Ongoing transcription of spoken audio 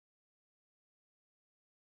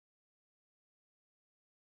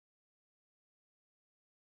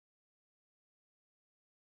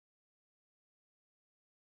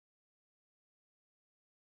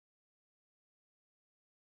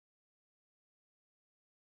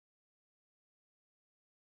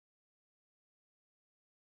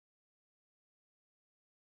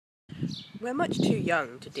We're much too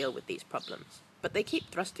young to deal with these problems, but they keep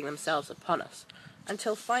thrusting themselves upon us,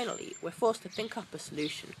 until finally we're forced to think up a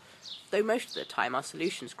solution, though most of the time our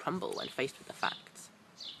solutions crumble when faced with the facts.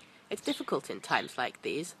 It's difficult in times like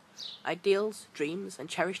these. Ideals, dreams, and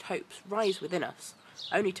cherished hopes rise within us,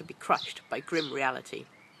 only to be crushed by grim reality.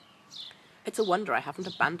 It's a wonder I haven't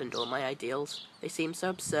abandoned all my ideals. They seem so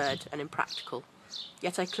absurd and impractical.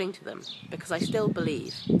 Yet I cling to them, because I still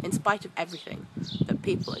believe, in spite of everything, that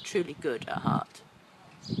people are truly good at heart.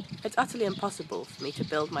 It's utterly impossible for me to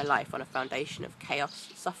build my life on a foundation of chaos,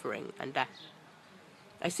 suffering, and death.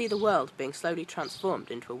 I see the world being slowly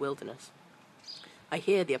transformed into a wilderness. I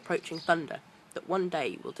hear the approaching thunder that one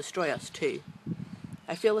day will destroy us too.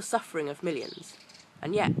 I feel the suffering of millions,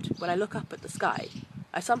 and yet, when I look up at the sky,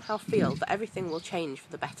 I somehow feel that everything will change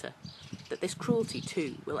for the better, that this cruelty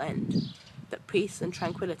too will end, that peace and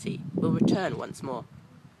tranquility will return once more.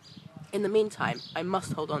 In the meantime, I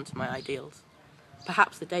must hold on to my ideals.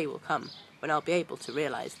 Perhaps the day will come when I'll be able to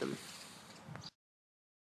realize them.